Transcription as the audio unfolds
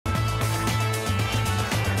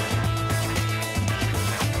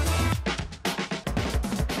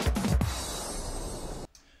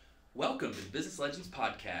Welcome to the Business Legends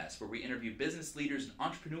Podcast, where we interview business leaders and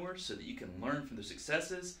entrepreneurs so that you can learn from their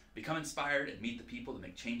successes, become inspired, and meet the people that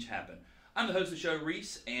make change happen. I'm the host of the show,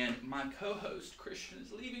 Reese, and my co-host, Christian,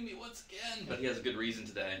 is leaving me once again, but he has a good reason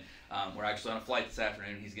today. We're actually on a flight this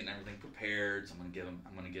afternoon. He's getting everything prepared, so I'm going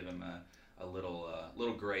to give him a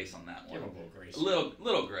little grace on that one. Give him a little grace.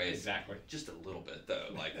 Little grace. Exactly. Just a little bit, though.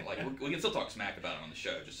 Like we can still talk smack about it on the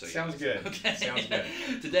show, just so Sounds you know. good. Okay. Sounds good.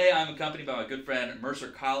 Today, I'm accompanied by my good friend Mercer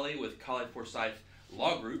Cauley with Cauley Forsythe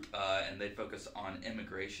Law Group, and they focus on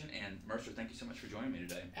immigration. And Mercer, thank you so much for joining me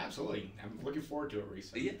today. Absolutely. I'm looking forward to it,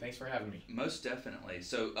 Reese. Yeah. Thanks for having me. Most definitely.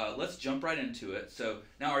 So let's jump right into it. So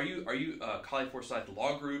now, are you Cauley Forsythe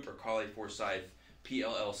Law Group or Cauley Forsythe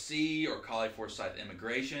PLLC or Cauley Forsythe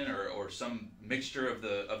Immigration or some mixture of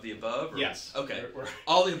the above? Or? Yes. Okay. We're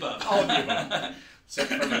all the above. all of the above. So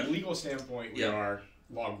from a legal standpoint, we Yeah. are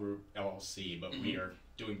Law Group LLC, but we are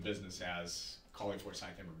doing business as Cauley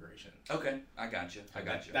Forsythe Immigration. Okay, I got you.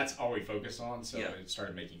 That's all we focus on, so Yeah. it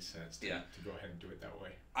started making sense to go ahead and do it that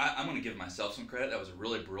way. I'm going to give myself some credit. That was a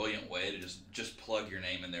really brilliant way to just plug your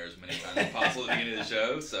name in there as many times as possible at the beginning of the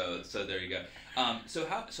show. So there you go. So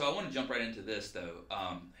I want to jump right into this though.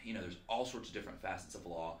 There's all sorts of different facets of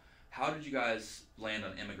law. How did you guys land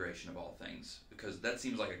on immigration of all things? Because that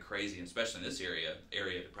seems like a crazy, especially in this area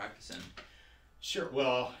to practice in. Sure.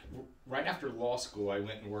 Well, right after law school, I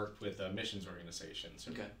went and worked with a missions organization,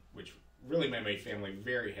 which really made my family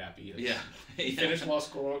very happy. Yeah. Finished law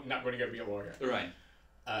school, not going to go be a lawyer. Right.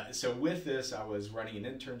 So with this, I was running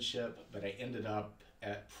an internship, but I ended up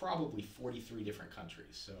at probably 43 different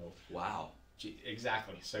countries. So wow.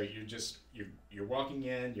 Exactly. So you're walking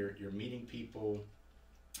in, you're meeting people,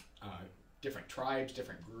 different tribes,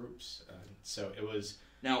 different groups. So it was.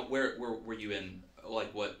 Now, where were you in?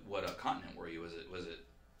 Like what continent were you? Was it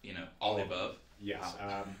all the above? Yes.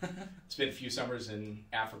 Wow. Spent a few summers in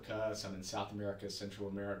Africa, some in South America, Central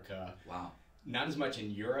America. Wow. Not as much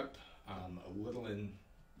in Europe. A little in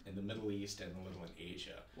the Middle East and a little in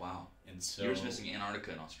Asia. Wow. And so you're just missing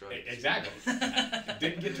Antarctica and Australia. Exactly.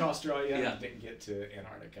 Didn't get to Australia. Yeah. Didn't get to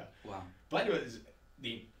Antarctica. Wow. But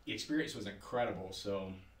the experience was incredible.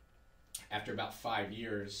 So after about 5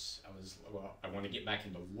 years, I want to get back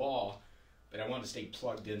into law, but I wanted to stay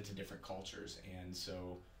plugged into different cultures, and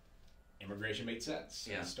so immigration made sense.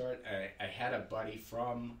 Yeah. I had a buddy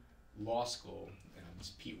from law school. It's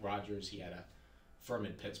Pete Rogers. He had a firm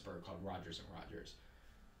in Pittsburgh called Rogers and Rogers,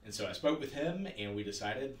 and so I spoke with him, and we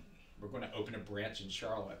decided we're going to open a branch in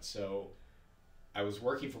Charlotte. So I was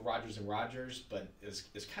working for Rogers and Rogers, but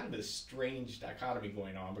it's kind of a strange dichotomy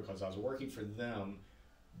going on because I was working for them,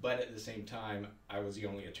 but at the same time, I was the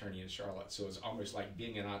only attorney in Charlotte. So it was almost like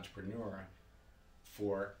being an entrepreneur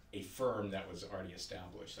for a firm that was already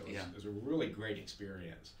established. So it was a really great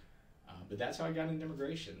experience. But that's how I got into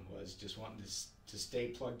immigration, was just wanting to stay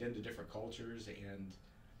plugged into different cultures and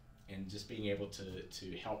just being able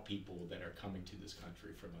to help people that are coming to this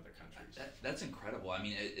country from other countries. That's incredible. I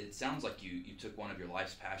mean, it sounds like you took one of your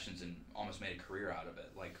life's passions and almost made a career out of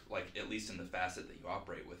it, like at least in the facet that you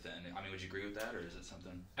operate within. I mean, would you agree with that, or is it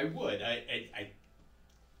something? I would.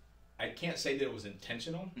 I can't say that it was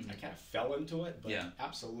intentional. Mm-hmm. I kind of fell into it, but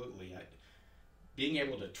absolutely. Being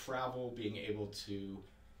able to travel, being able to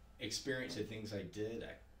experience the things I did,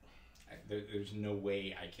 there's no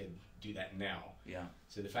way I could do that now. Yeah.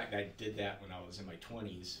 So the fact that I did that when I was in my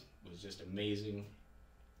 20s was just amazing.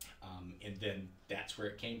 And then that's where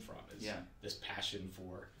it came from, is this passion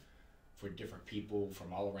for different people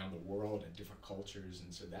from all around the world and different cultures.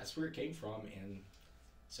 And so that's where it came from. And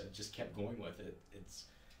so I just kept going with it.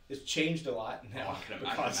 It's changed a lot now. I can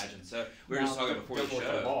imagine. So we were just talking before the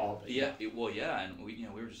show. Law, and we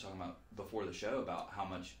were just talking about before the show about how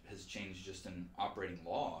much has changed just in operating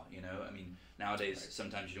law. I mean, nowadays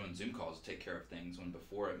sometimes you're doing Zoom calls to take care of things when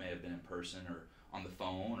before it may have been in person or on the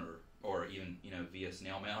phone or even via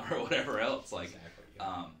snail mail or whatever else. Like, exactly,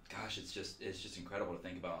 yeah. Gosh, it's just incredible to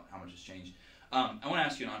think about how much has changed. I want to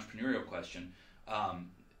ask you an entrepreneurial question.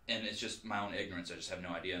 And it's just my own ignorance. I just have no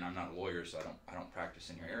idea, and I'm not a lawyer, so I don't practice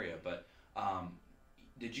in your area. But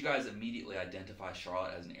did you guys immediately identify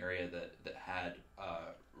Charlotte as an area that had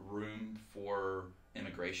room for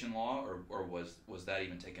immigration law, or was that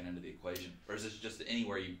even taken into the equation, or is this just that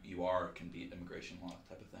anywhere you are can be immigration law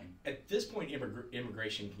type of thing? At this point,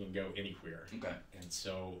 immigration can go anywhere. Okay. And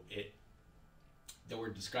so there were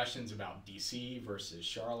discussions about D.C. versus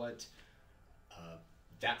Charlotte.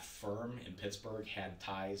 That firm in Pittsburgh had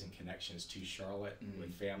ties and connections to Charlotte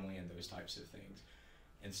with family and those types of things.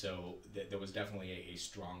 And so there was definitely a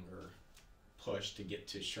stronger push to get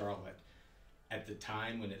to Charlotte. At the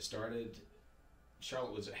time when it started,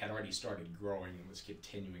 Charlotte had already started growing and was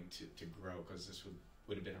continuing to grow, because this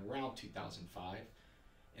would have been around 2005,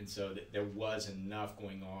 and so there was enough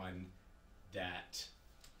going on that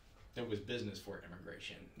there was business for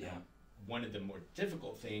immigration. Yeah. One of the more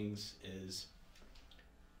difficult things is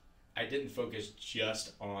I didn't focus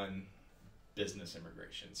just on business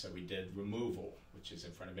immigration. So we did removal, which is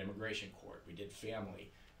in front of immigration court. We did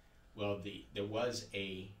family. Well, there was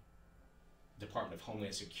a Department of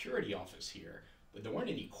Homeland Security office here, but there weren't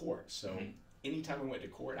any courts. So anytime I went to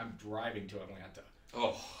court, I'm driving to Atlanta.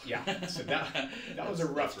 Oh. Yeah. So that was a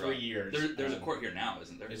rough 3 years. There's a court here now,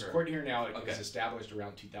 isn't there? There's a court here now. It was established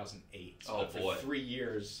around 2008. So for 3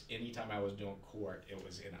 years, anytime I was doing court, it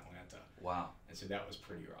was in Atlanta. Wow. And so that was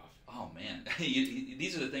pretty rough. Oh man,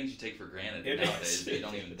 these are the things you take for granted nowadays. You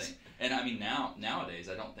don't even think. And I mean, nowadays,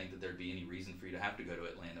 I don't think that there'd be any reason for you to have to go to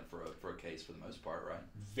Atlanta for a case for the most part, right?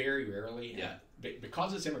 Very rarely. Yeah.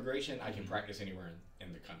 Because it's immigration, I can practice anywhere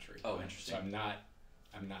in the country. Oh, interesting. So I'm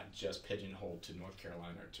not just pigeonholed to North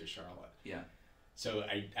Carolina or to Charlotte. Yeah. So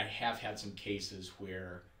I have had some cases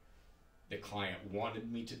where the client wanted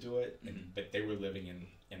me to do it, but they were living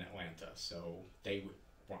in Atlanta, so they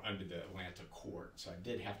were under the Atlanta court. So I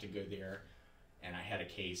did have to go there, and I had a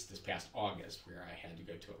case this past August where I had to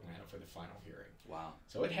go to Atlanta for the final hearing. Wow.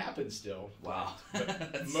 So it happens still. Wow.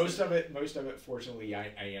 But most of it, fortunately, I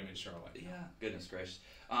am in Charlotte. Yeah. Goodness gracious.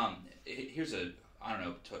 Here's I don't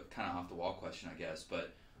know, kind of off the wall question, I guess,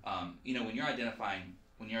 but you know, when you're identifying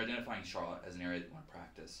Charlotte as an area that you want to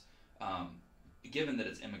practice, given that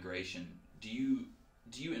it's immigration, do you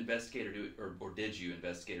investigate or did you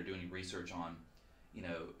investigate or do any research on, you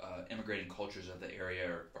know, immigrating cultures of the area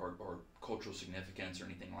or cultural significance or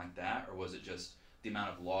anything like that, or was it just the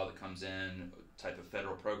amount of law that comes in, type of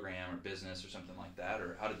federal program or business or something like that,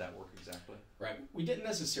 or how did that work exactly? Right. We didn't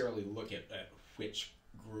necessarily look at which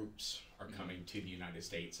groups are coming to the United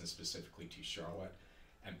States and specifically to Charlotte.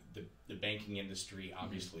 And the banking industry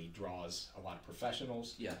obviously draws a lot of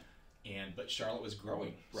professionals. Yeah. But Charlotte was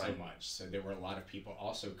growing so Right. much, so there were a lot of people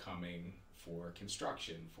also coming for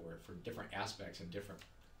construction, for different aspects and different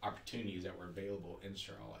opportunities that were available in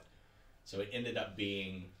Charlotte. So it ended up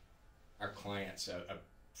being our clients a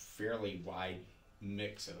fairly wide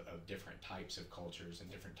mix of different types of cultures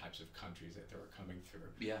and different types of countries that they were coming through.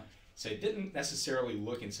 Yeah. So it didn't necessarily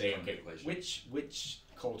look and say, okay, Contemplation. which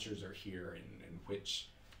cultures are here and which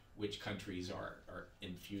countries are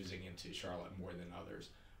infusing into Charlotte more than others.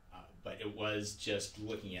 But it was just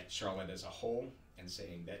looking at Charlotte as a whole and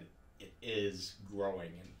saying that it is growing,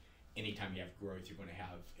 and anytime you have growth, you're going to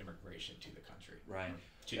have immigration to the country, Right.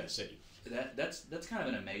 to the city. That's kind of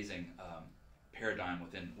an amazing paradigm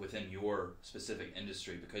within your specific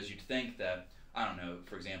industry, because you'd think that, I don't know,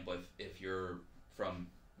 for example, if you're from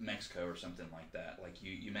Mexico or something like that, like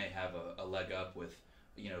you may have a leg up with,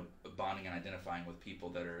 you know, bonding and identifying with people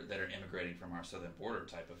that are immigrating from our southern border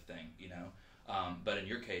type of thing, you know. But in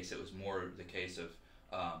your case, it was more the case of,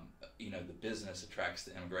 you know, the business attracts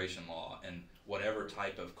the immigration law, and whatever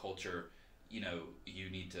type of culture, you know, you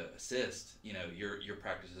need to assist, you know, your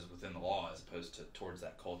practices within the law as opposed to towards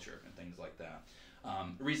that culture and things like that.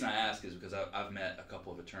 The reason I ask is because I've met a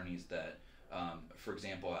couple of attorneys that, for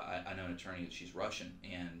example, I know an attorney that she's Russian,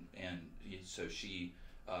 and so she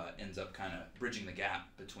ends up kind of bridging the gap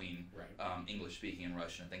between English speaking and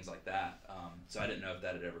Russian and things like that. So I didn't know if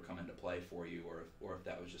that had ever come into play for you, or if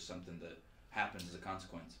that was just something that happens as a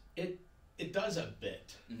consequence. It does a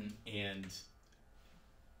bit, and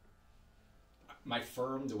my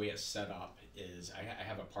firm, the way it's set up is I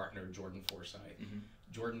have a partner, Jordan Forsythe.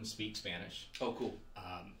 Jordan speaks Spanish. Oh, cool.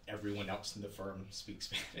 Everyone else in the firm speaks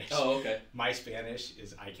Spanish. Oh, okay. My Spanish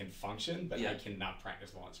is I can function, but Yeah. I cannot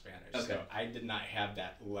practice law in Spanish. Okay. So I did not have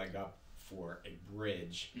that leg up for a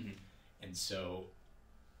bridge. And so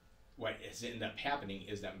what has ended up happening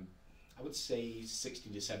is that I would say 60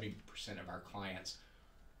 to 70% of our clients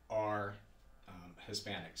are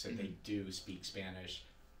Hispanic. So they do speak Spanish.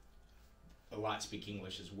 A lot speak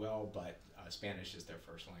English as well, but Spanish is their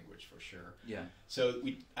first language for sure. Yeah. So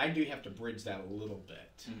I do have to bridge that a little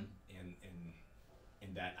bit,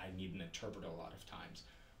 in that I need an interpreter a lot of times.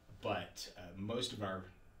 But most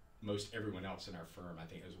everyone else in our firm, I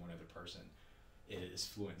think there's one other person, is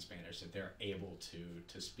fluent in Spanish, that they're able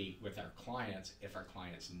to speak with our clients if our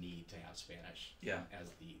clients need to have Spanish as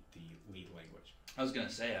the lead language. I was gonna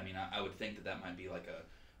say, I mean, I would think that might be like a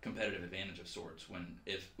competitive advantage of sorts when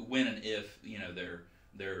and if you know they're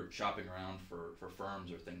shopping around for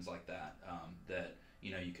firms or things like that, that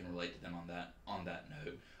you know you can relate to them on that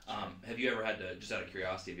note. Have you ever had to, just out of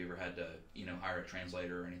curiosity, have you ever had to, you know, hire a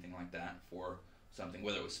translator or anything like that for something,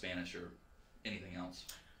 whether it was Spanish or anything else?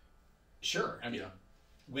 Sure. I mean,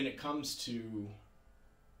 when it comes to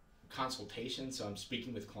consultation, so I'm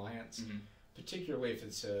speaking with clients, particularly if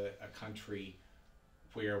it's a country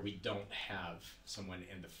where we don't have someone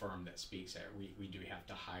in the firm that speaks there, we do have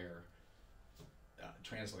to hire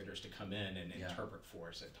translators to come in and interpret for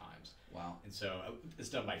us at times. Wow. And so it's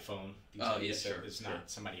done by phone these days, so it's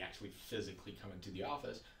not somebody actually physically coming to the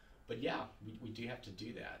office. But yeah, we do have to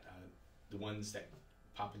do that. The ones that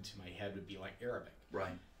pop into my head would be like Arabic.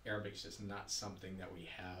 Right. Arabic's just not something that we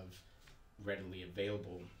have readily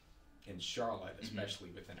available in Charlotte, especially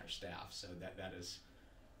within our staff. So that is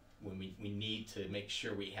when we need to make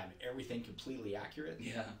sure we have everything completely accurate.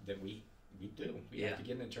 Yeah. Then we do. We have to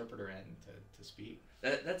get an interpreter in to speak.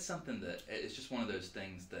 That's something that it's just one of those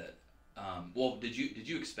things that. Well, did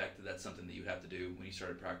you expect that that's something that you'd have to do when you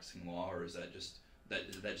started practicing law, or is that just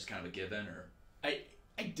kind of a given? Or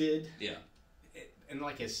I did. Yeah. And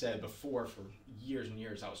like I said before, for years and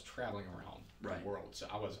years, I was traveling around the world. So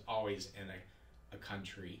I was always in a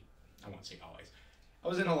country. I won't say always. I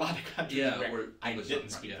was in a lot of countries where I didn't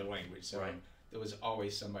speak the language. So there was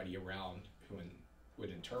always somebody around who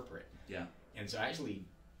would interpret. Yeah. And so actually,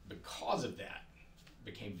 because of that,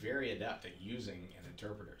 became very adept at using an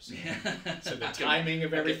interpreter. So the timing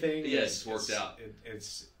of everything it's worked out.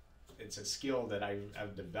 It's a skill that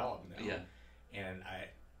I've developed now. Yeah. And I've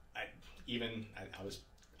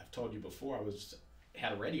told you before,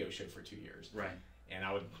 had a radio show for 2 years. Right. And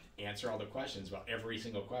I would answer all the questions. Well, every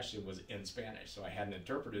single question was in Spanish, so I had an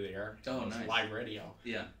interpreter there. Oh, it was nice. Live radio.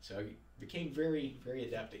 Yeah. So I became very, very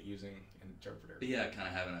adept at using an interpreter. Yeah, kind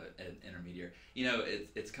of having an intermediary. You know,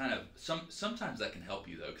 it's kind of sometimes that can help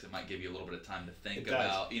you though, because it might give you a little bit of time to think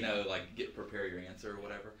about, like prepare your answer or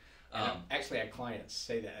whatever. Actually, I had clients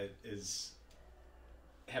say that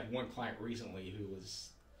had one client recently who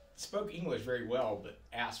spoke English very well, but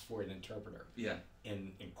asked for an interpreter. Yeah.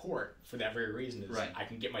 In court for that very reason is I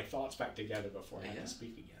can get my thoughts back together before I have to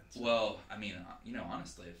speak again. So. Well, I mean,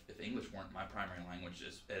 honestly, if English weren't my primary language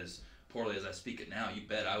as poorly as I speak it now, you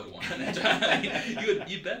bet I would want an interpreter.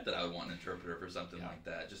 You bet that I would want an interpreter for something like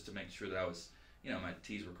that, just to make sure that I was, my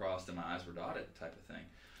T's were crossed and my I's were dotted type of thing.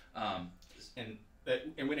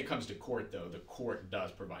 And when it comes to court, though, the court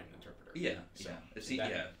does provide an interpreter. Yeah.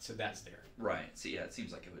 So that's there. Right. So it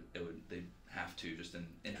seems like they'd have to, just in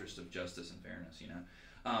interest of justice and fairness.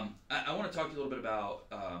 I want to talk to you a little bit about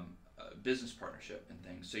business partnership and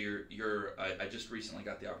things. So I just recently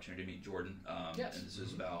got the opportunity to meet Jordan. Yes. And this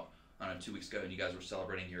is about 2 weeks ago, and you guys were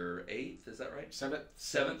celebrating your 8th. Is that right?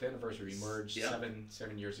 Seventh anniversary. We merged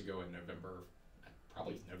 7 years ago in November,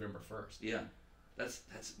 probably November 1st. Yeah. That's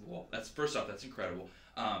first off, that's incredible.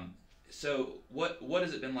 So what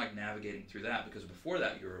has it been like navigating through that? Because before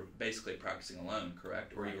that, you were basically practicing alone,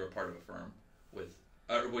 correct? Or you were a part of a firm with,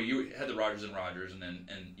 you had the Rogers and Rogers,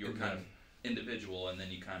 and you were kind of individual, and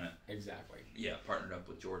then you kind of partnered up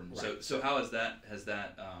with Jordan. Right. So how has that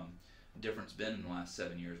difference been in the last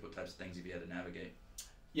 7 years? What types of things have you had to navigate?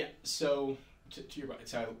 Yeah. So to your point,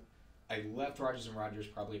 so I left Rogers and Rogers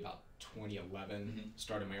probably about 2011.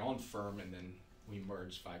 Started my own firm, and then we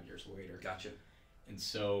merged 5 years later. Gotcha. And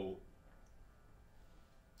so,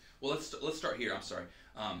 well, let's start here. I'm sorry.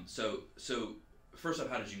 So first off,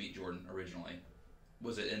 how did you meet Jordan originally?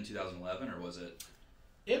 Was it in 2011 or was it?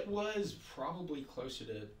 It was probably closer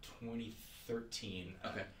to 2013.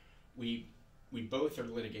 Okay. We both are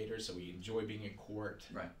litigators, so we enjoy being in court.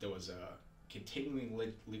 Right. There was a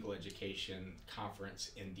continuing legal education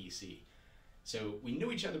conference in D.C. So we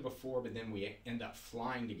knew each other before, but then we end up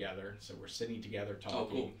flying together. So we're sitting together talking. Oh,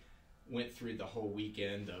 cool. Went through the whole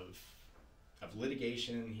weekend of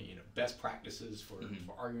litigation, best practices for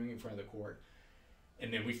arguing in front of the court.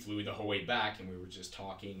 And then we flew the whole way back, and we were just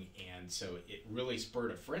talking. And so it really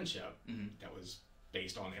spurred a friendship that was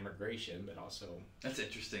based on immigration, but also... That's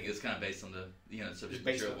interesting. It's kind of based on the subject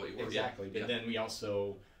matter of what you were. Exactly. But then we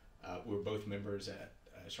also, we were both members at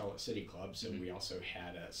Charlotte City Club, so we also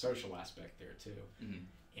had a social aspect there too.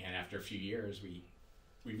 And after a few years, we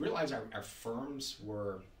realized our firms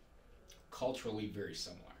were culturally very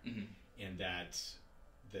similar, in that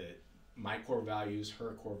my core values,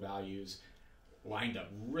 her core values lined up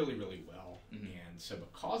really, really well. And so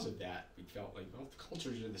because of that, we felt like, well, the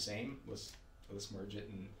cultures are the same. Let's merge it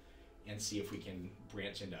and see if we can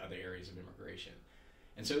branch into other areas of immigration.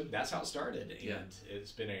 And so that's how it started. And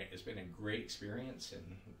it's been a great experience. And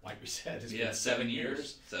like we said, it's been 7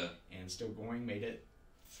 years. And still going. Made it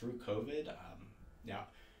through COVID. Now,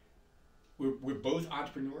 we're both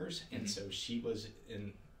entrepreneurs, and so she was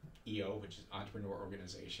in EO, which is Entrepreneur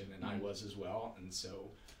Organization, and I was as well. And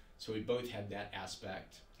so we both had that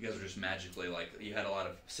aspect. You guys were just magically, like, you had a lot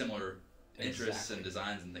of similar interests and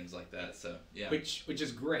designs and things like that. So yeah, which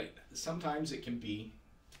is great. Sometimes it can be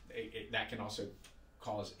that can also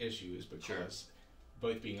cause issues because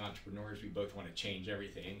both being entrepreneurs, we both want to change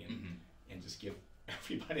everything and just give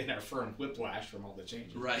everybody in our firm whiplash from all the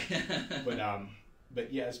changes. Right.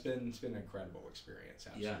 But yeah, it's been an incredible experience.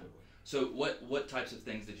 Absolutely. Yeah. So what types of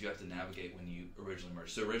things did you have to navigate when you originally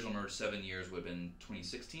merged? So original merge 7 years would have been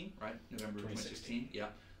 2016, right? November 2016. Yeah.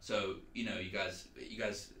 So you guys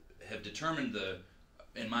have determined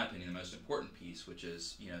in my opinion, the most important piece, which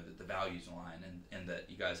is that the values align and that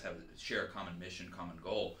you guys share a common mission, common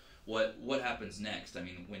goal. What happens next? I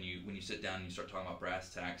mean, when you sit down and you start talking about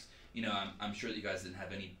brass tacks, I'm sure that you guys didn't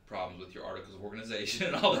have any problems with your articles of organization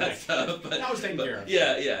and all that stuff. But that was taken care of.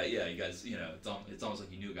 Yeah. You guys, it's almost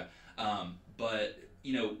like you knew a guy. But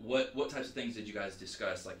what types of things did you guys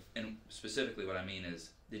discuss? Like, and specifically, what I mean is,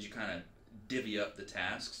 did you kind of divvy up the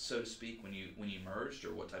tasks, so to speak, when you merged,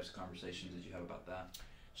 or what types of conversations did you have about that?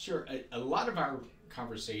 Sure. A lot of our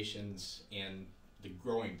conversations and the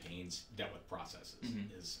growing pains dealt with processes.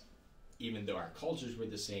 Is even though our cultures were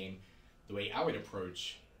the same, the way I would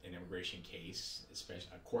approach an immigration case,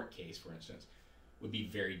 especially a court case, for instance, would be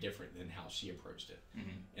very different than how she approached it.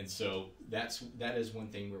 And so that is one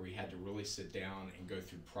thing where we had to really sit down and go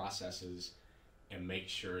through processes and make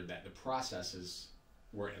sure that the processes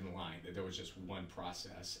were in line, that there was just one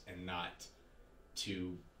process and not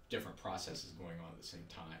two different processes going on at the same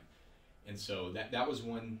time. And so that was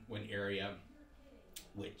one area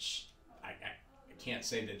which I can't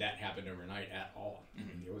say that happened overnight at all. I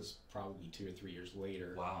mean, it was probably 2 or 3 years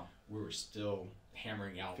later. Wow. We were still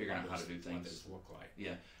hammering out figuring out how to do things. What this look like.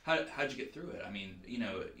 Yeah. How'd you get through it? I mean,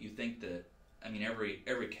 you think that, I mean,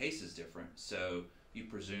 every case is different, so you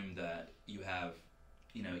presume that you have,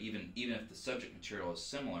 even if the subject material is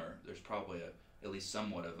similar, there's probably at least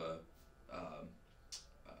somewhat of a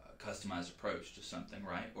customized approach to something,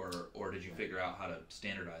 right? Or did you figure out how to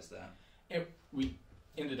standardize that? We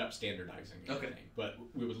ended up standardizing everything, but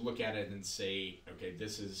we would look at it and say, okay,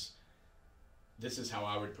 this is how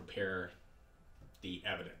I would prepare the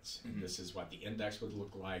evidence. And this is what the index would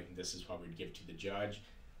look like. And this is what we'd give to the judge.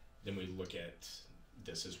 Then we look at,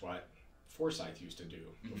 this is what Forsythe used to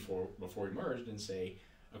do before we merged, and say,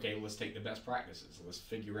 okay, let's take the best practices. Let's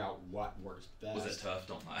figure out what works best. Was it tough?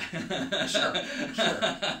 Don't lie. Sure.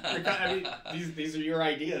 I mean, these are your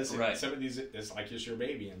ideas. Right. Some of these, it's like it's your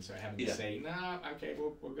baby, and so having to say, nah, okay,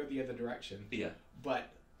 we'll go the other direction. Yeah. But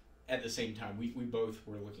at the same time, we both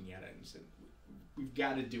were looking at it and said, we've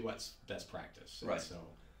got to do what's best practice. And right. So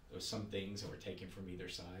there was some things that were taken from either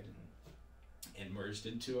side and merged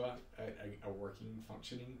into a working,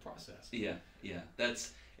 functioning process. Yeah.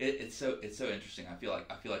 That's it's so interesting. I feel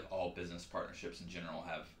like all business partnerships in general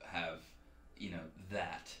have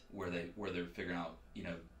that where they're figuring out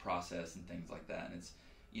process and things like that. And it's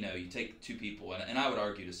you take two people, and I would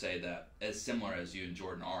argue to say that as similar as you and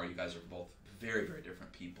Jordan are, you guys are both very, very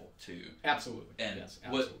different people too. Absolutely. And yes,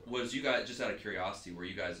 absolutely. What was you guys, just out of curiosity, were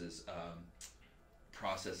you guys'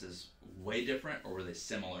 processes way different, or were they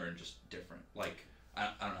similar and just different? Like, I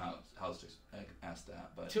don't know how else to ask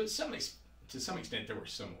that, but to some extent they were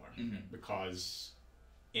similar, because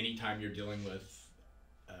anytime you're dealing with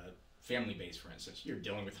family base, for instance, you're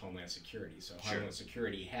dealing with Homeland Security. So Homeland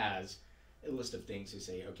Security has a list of things to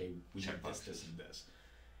say, okay, we need this, and this.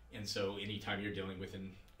 And so anytime you're dealing with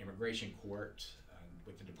an immigration court,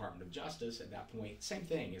 with the Department of Justice, at that point, same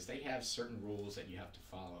thing, is they have certain rules that you have to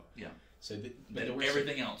follow. Yeah. So but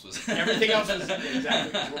everything else was exactly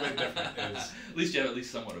a little bit different. At least you have at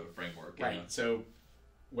least somewhat of a framework. Right. So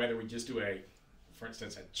whether we just do for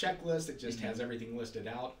instance, a checklist that just has everything listed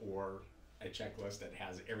out, or a checklist that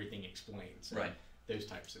has everything explained. So right. Those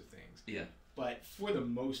types of things. Yeah. But for the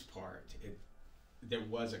most part, there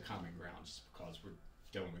was a common ground, just because we're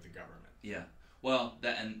dealing with the government. Yeah. Well,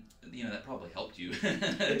 that probably helped you.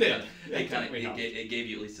 It did. It gave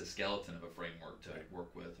you at least a skeleton of a framework to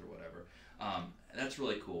work with, or whatever. That's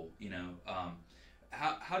really cool.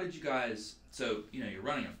 How did you guys? So you're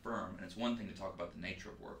running a firm, and it's one thing to talk about the nature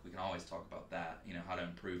of work. We can always talk about that. How to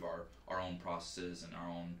improve our own processes and our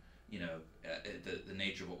own the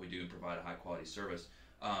nature of what we do and provide a high quality service.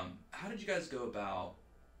 How did you guys go about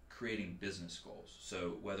creating business goals?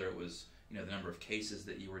 So whether it was the number of cases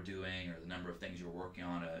that you were doing, or the number of things you were working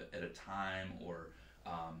on at a time, or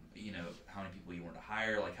how many people you wanted to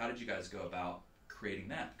hire. Like, how did you guys go about creating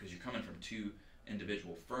that? Because you're coming from two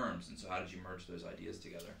individual firms, and so how did you merge those ideas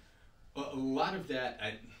together? Well, a lot of that,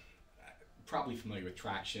 I'm probably familiar with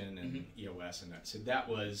Traction and EOS and that. So that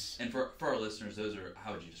was. And for our listeners, those are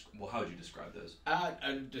how would you describe those?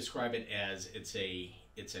 I'd describe it as it's a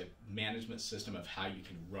it's a management system of how you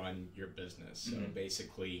can run your business. So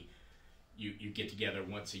basically, you get together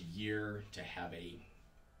once a year to have a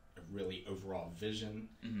really overall vision,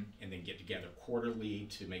 and then get together quarterly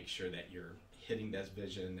to make sure that you're hitting that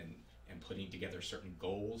vision and putting together certain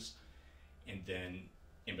goals. And then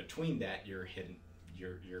in between that, you're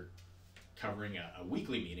covering a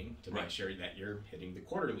weekly meeting to make sure that you're hitting the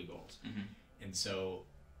quarterly goals. And so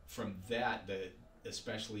from that,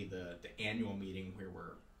 especially the annual meeting where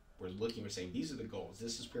we're saying these are the goals.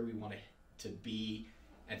 This is where we want to be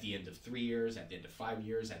at the end of 3 years, at the end of 5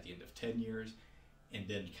 years, at the end of 10 years, and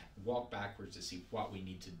then walk backwards to see what we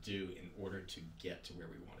need to do in order to get to where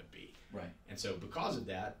we want to be. Right. And so because of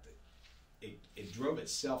that, it drove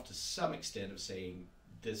itself to some extent of saying,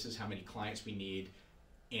 this is how many clients we need,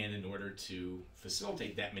 and in order to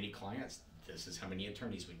facilitate that many clients, this is how many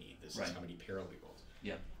attorneys we need. This is how many paralegals.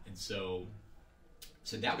 Yeah. And so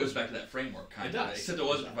that goes back to that framework, kind of. Except it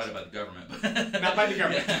wasn't provided by the government. Not by the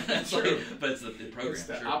government. That's true. But it's the program. It's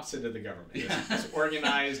the opposite of the government. It's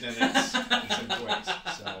organized and it's in place.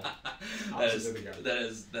 So opposite of the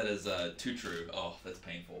government. That is too true. Oh, that's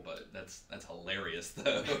painful, but that's hilarious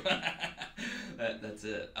though. That's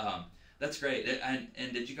it. That's great.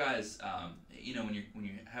 And did you guys, when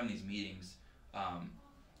you're having these meetings,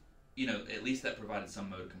 at least that provided some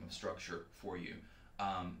modicum of structure for you.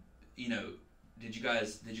 Did you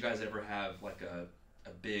guys ever have like a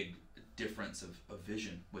big difference of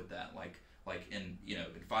vision with that? Like in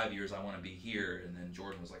 5 years I want to be here, and then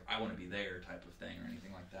Jordan was like, I want to be there, type of thing, or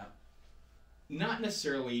anything like that? Not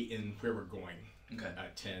necessarily in where we're going. Okay.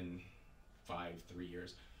 10, 5, 3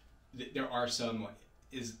 years. There are some.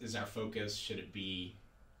 Is our focus? Should it be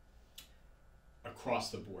across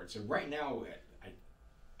the board? So right now,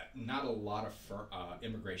 not a lot of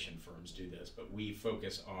immigration firms do this, but we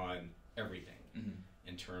focus on everything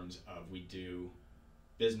in terms of, we do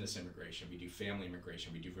business immigration, we do family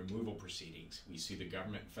immigration, we do removal proceedings, we sue the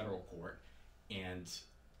government in federal court, and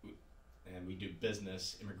we do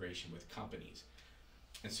business immigration with companies.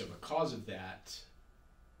 And so because of that,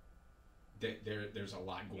 there's a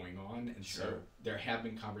lot going on, and so there have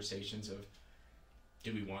been conversations of,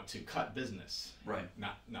 do we want to cut business? Right.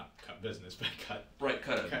 Not cut business, but cut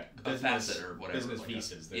a business, facet or whatever. Business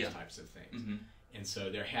visas, those types of things. And so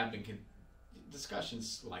there have been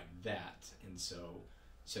discussions like that, and so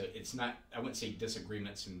it's not, I wouldn't say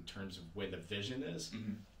disagreements in terms of where the vision is,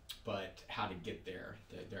 but how to get there.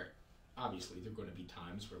 There obviously there are going to be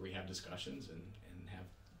times where we have discussions and have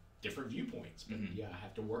different viewpoints, but I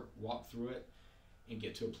have to walk through it and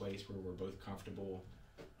get to a place where we're both comfortable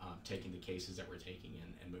taking the cases that we're taking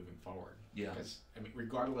and moving forward. Yeah. Because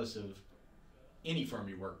regardless of any firm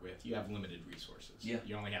you work with, you have limited resources. Yeah.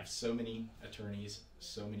 You only have so many attorneys,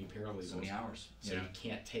 so many paralegals, so many hours. So you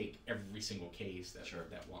can't take every single case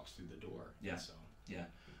that walks through the door. Yeah. So. Yeah.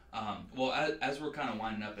 Well, as we're kind of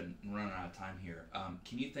winding up and running out of time here,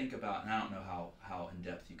 can you think about, and I don't know how in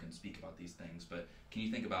depth you can speak about these things, but can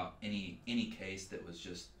you think about any case that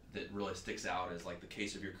really sticks out as like the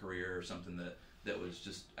case of your career, or something that was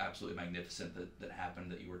just absolutely magnificent that happened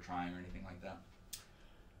that you were trying, or anything like that?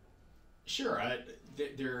 Sure.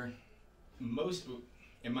 Most,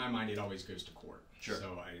 in my mind, it always goes to court. Sure.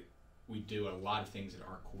 So we do a lot of things that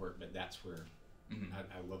aren't court, but that's where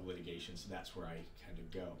I love litigation, so that's where I kind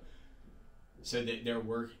of go. So there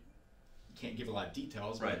were, can't give a lot of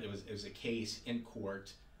details, but it was a case in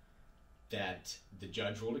court that the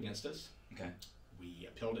judge ruled against us. Okay. We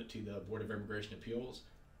appealed it to the Board of Immigration Appeals.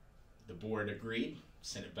 The board agreed,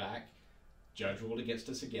 sent it back. Judge ruled against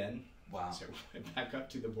us again. Wow. So we went back up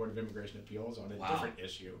to the Board of Immigration Appeals on a different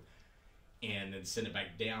issue, and then sent it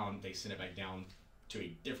back down. They sent it back down to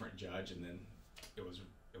a different judge, and then it was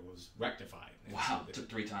rectified. And wow. so Took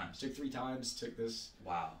 3 times. Took 3 times. Took this.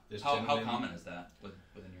 Wow. This how common is that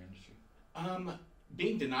within your industry?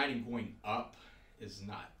 Being denied and going up is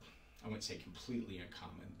not, I wouldn't say completely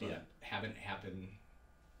uncommon, but having it happen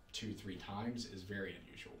 2-3 times is very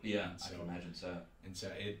unusual. Yeah, I can imagine so. And so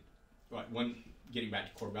getting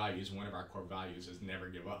back to core values, one of our core values is never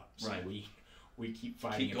give up. So we keep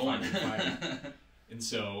fighting keep going. and fighting. And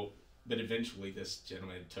so, but eventually this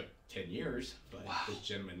gentleman, it took 10 years, but this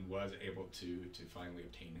gentleman was able to finally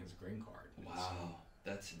obtain his green card. Wow, so,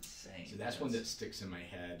 that's insane. So that's one that sticks in my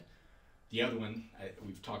head. The other one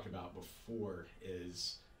we've talked about before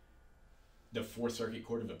is the Fourth Circuit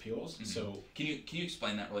Court of Appeals. So can you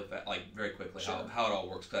explain that really fast, like very quickly, sure. how it all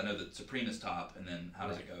works? Because I know that Supreme is top, and then how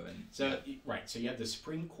does it go? So you have the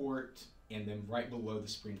Supreme Court, and then right below the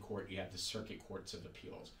Supreme Court you have the Circuit Courts of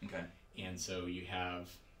Appeals. Okay. And so you have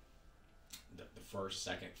the first,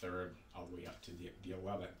 second, third, all the way up to the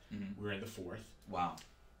 11th. Mm-hmm. We're in the fourth. Wow.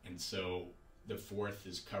 And so the fourth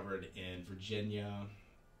is covered in Virginia,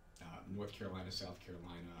 North Carolina, South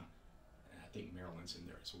Carolina, and I think Maryland's in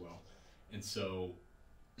there as well. And so...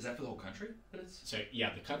 Is that for the whole country? So,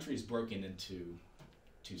 yeah, the country is broken into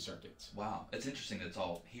 2 circuits. Wow. It's interesting that it's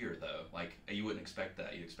all here, though. Like, you wouldn't expect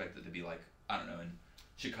that. You'd expect it to be like, I don't know, in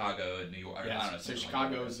Chicago and New York. Or, Yeah, I don't know. so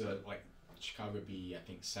Chicago's Chicago would be, I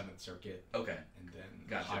think, 7th Circuit. Okay. And then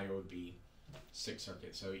Gotcha. Ohio would be 6th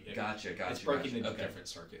Circuit. So Gotcha. It's broken into different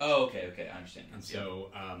circuits. Oh, okay. I understand. And so...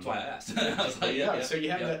 that's why I asked. I was like, so you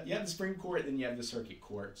have the Supreme Court, then you have the circuit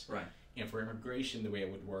courts. Right. And for immigration, the way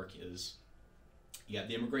it would work is you have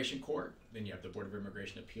the immigration court, then you have the Board of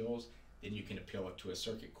Immigration Appeals, then you can appeal up to a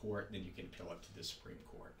circuit court, then you can appeal up to the Supreme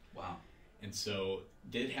Court. Wow. And so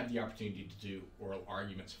did have the opportunity to do oral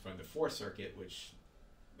arguments from the Fourth Circuit, which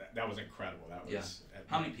that was incredible. That was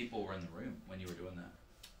How many people were in the room when you were doing that?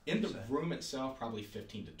 In the room itself, probably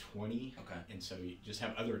 15 to 20. Okay. And so you just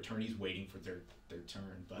have other attorneys waiting for their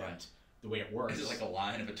turn. But right. The way it works... Is it like a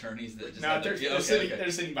line of attorneys that just... No, they're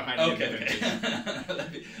sitting behind you. Okay.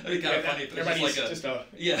 That'd be kind of funny. Everybody's just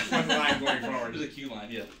one line going forward. There's a queue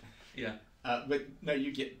line, yeah. But no,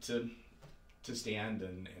 you get to stand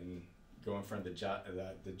and go in front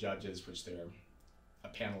of the judges, which they're a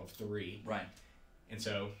panel of 3. Right. And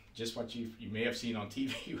so, just what you may have seen on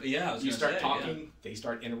TV. Yeah, I was you start say, talking, they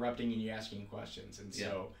start interrupting, and you asking questions. And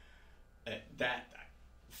so, that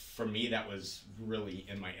for me, that was really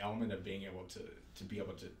in my element of being able to be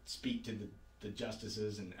able to speak to the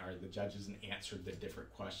justices or the judges and answer the different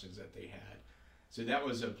questions that they had. So that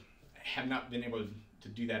was have not been able to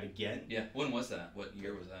do that again. Yeah. When was that? What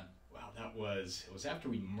year was that? Wow, it was after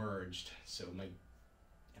we merged. So I'm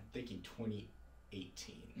thinking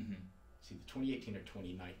 2018. Mm-hmm. See, 2018 or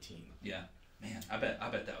 2019. Yeah. Man, I bet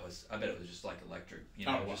it was just like electric,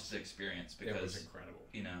 just the experience, because it was incredible.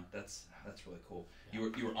 That's really cool. Yeah.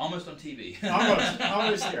 You were almost on TV.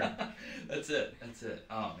 almost there. That's it.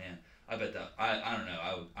 Oh man, I bet that I don't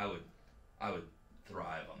know. I would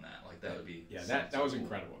thrive on that. Like that would be. Yeah, that was cool.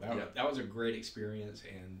 incredible. That was a great experience,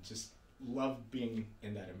 and just loved being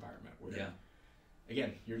in that environment where.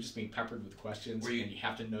 Again, you're just being peppered with questions, and you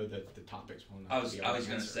have to know the topics. I was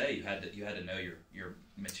going to say you had to know your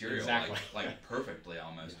material exactly. like perfectly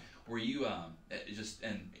almost. Yeah. Were you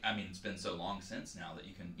it's been so long since now that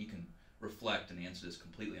you can reflect and answer this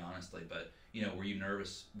completely honestly. But were you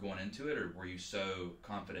nervous going into it, or were you so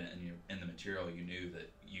confident in the material you knew that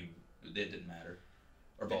it didn't matter,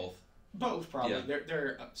 or both? Both probably. Yeah.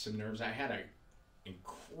 There are some nerves. I had an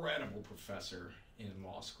incredible professor in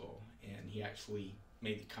law school, and he actually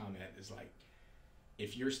made the comment is like,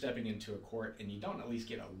 if you're stepping into a court and you don't at least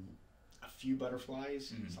get a few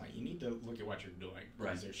butterflies, it's like you need to look at what you're doing,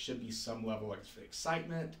 because there should be some level of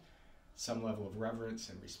excitement, some level of reverence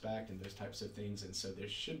and respect and those types of things, and so there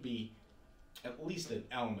should be at least an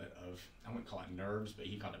element of, I wouldn't call it nerves, but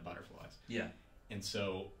he called it butterflies. Yeah. And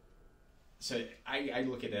so I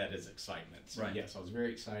look at that as excitement. So yes, I was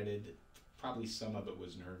very excited. Probably some of it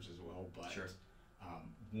was nerves as well, but sure.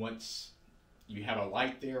 Once you have a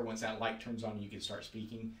light there, once that light turns on, you can start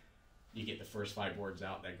speaking. You get the first 5 words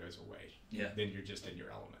out, that goes away. Yeah. Then you're just in your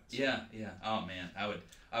element. Yeah. Oh man, I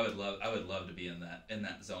would love to be in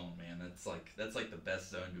that zone, man. That's like the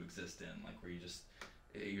best zone to exist in, like where you're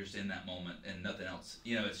just in that moment and nothing else.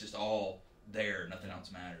 It's just all there. Nothing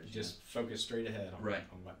else matters. Just focus straight ahead on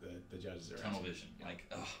what the judges are. Tunnel vision. Yeah. Like,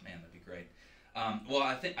 oh man, that'd be great. Well,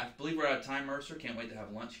 I believe we're out of time, Mercer. Can't wait to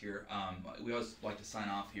have lunch here. We always like to sign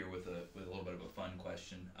off here with a little bit of a fun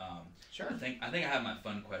question. Sure. I think I have my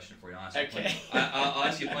fun question for you. I'll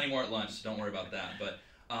ask you plenty more at lunch, so don't worry about that. But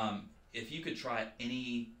if you could try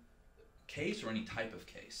any case or any type of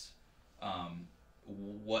case,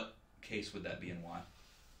 what case would that be and why?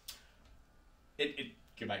 It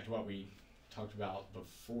go back to what we talked about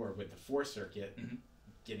before with the Fourth Circuit. Mm-hmm.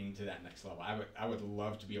 Getting to that next level, I would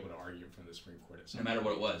love to be able to argue from the Supreme Court. No matter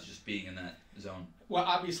what it was, just being in that zone. Well,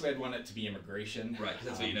 obviously, I'd want it to be immigration, right? Because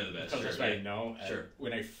that's what you know the best. Because that's what I know. Sure.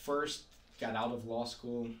 When I first got out of law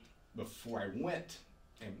school, before I went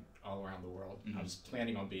all around the world, I was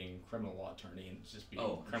planning on being a criminal law attorney and just being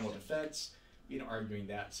criminal defense, arguing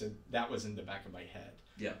that. So that was in the back of my head.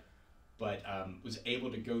 Yeah. But was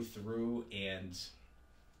able to go through and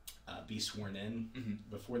be sworn in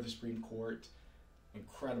before the Supreme Court.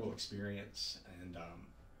 Incredible experience, and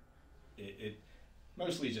it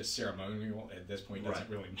mostly just ceremonial at this point. Doesn't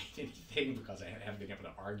really mean anything because I haven't been able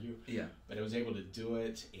to argue. Yeah. But I was able to do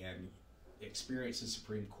it and experience the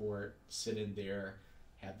Supreme Court, sit in there,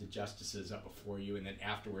 have the justices up before you, and then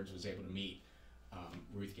afterwards was able to meet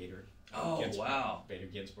Ruth Gator. Oh, Ginsburg, wow. Bader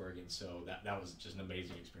Ginsburg, and so that was just an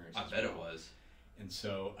amazing experience. I bet it was. And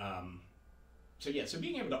so, so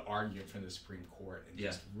being able to argue in front of the Supreme Court and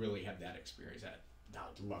just really have that experience, I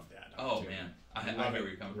would love that. Oh man, I hear where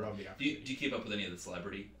you're coming from. Do you keep up with any of the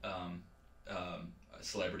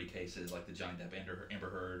celebrity cases like the Johnny Depp Amber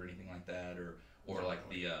Heard or anything like that, or like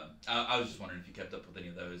the? I was just wondering if you kept up with any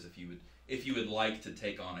of those. If you would like to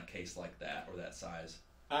take on a case like that or that size.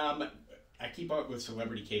 I keep up with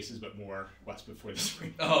celebrity cases, but more what's before the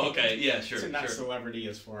Supreme Court. Oh, okay, yeah, sure. So not celebrity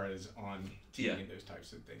as far as on TV and those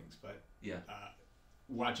types of things, but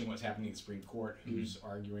watching what's happening in the Supreme Court, who's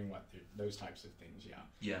arguing those types of things,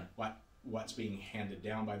 what's being handed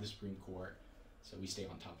down by the Supreme Court, so we stay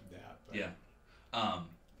on top of that. But,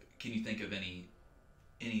 can you think of any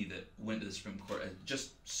that went to the Supreme Court,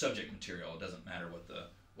 just subject material? It doesn't matter what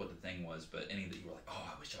the thing was, but any that you were like, oh,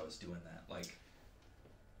 I wish I was doing that, like.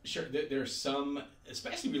 Sure, there are some,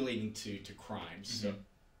 especially relating to crimes. Mm-hmm.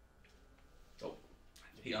 So,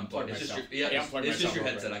 he unplugged. It's just your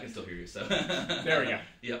headset. I can still hear you. So there we go.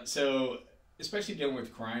 Yep. So, especially dealing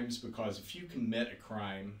with crimes, because if you commit a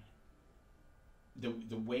crime, the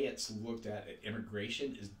way it's looked at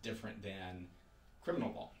immigration is different than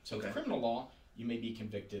criminal law. So, in criminal law, you may be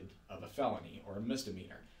convicted of a felony or a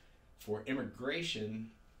misdemeanor. For immigration,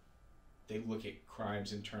 they look at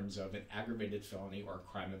crimes in terms of an aggravated felony or a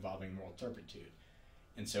crime involving moral turpitude.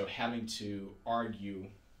 And so having to argue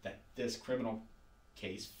that this criminal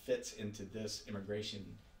case fits into this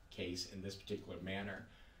immigration case in this particular manner.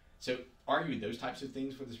 So arguing those types of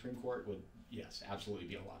things for the Supreme Court would, yes, absolutely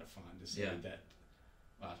be a lot of fun to say that,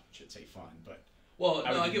 well, I should say fun, but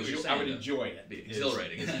I get what you're saying. I would enjoy it. Be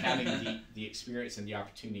exhilarating. Is having the experience and the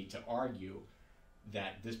opportunity to argue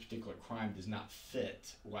that this particular crime does not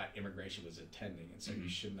fit what immigration was intending, and so you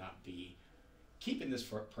should not be keeping this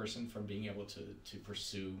person from being able to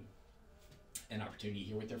pursue an opportunity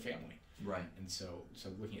here with their family. Right. And so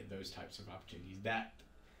looking at those types of opportunities, that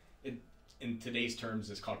in today's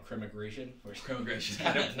terms is called crimmigration.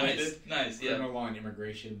 Crimmigration. Nice. Yeah. Criminal law and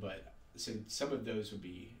immigration, but so some of those would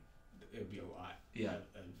be a lot. Yeah.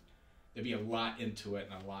 There'd be a lot into it,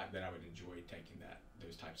 and a lot that I would enjoy taking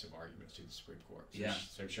those types of arguments to the Supreme Court.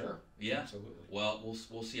 So sure. Yeah. Absolutely. Well,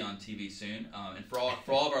 we'll see on TV soon. And for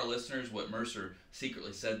all of our listeners, what Mercer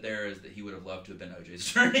secretly said there is that he would have loved to have been O.J.'s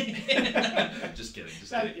attorney. Just kidding.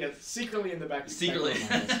 Secretly in the back. Secretly.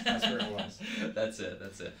 That's where it was. That's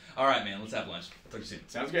it. All right, man. Let's have lunch. Talk to you soon.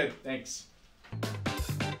 Sounds good. Thanks.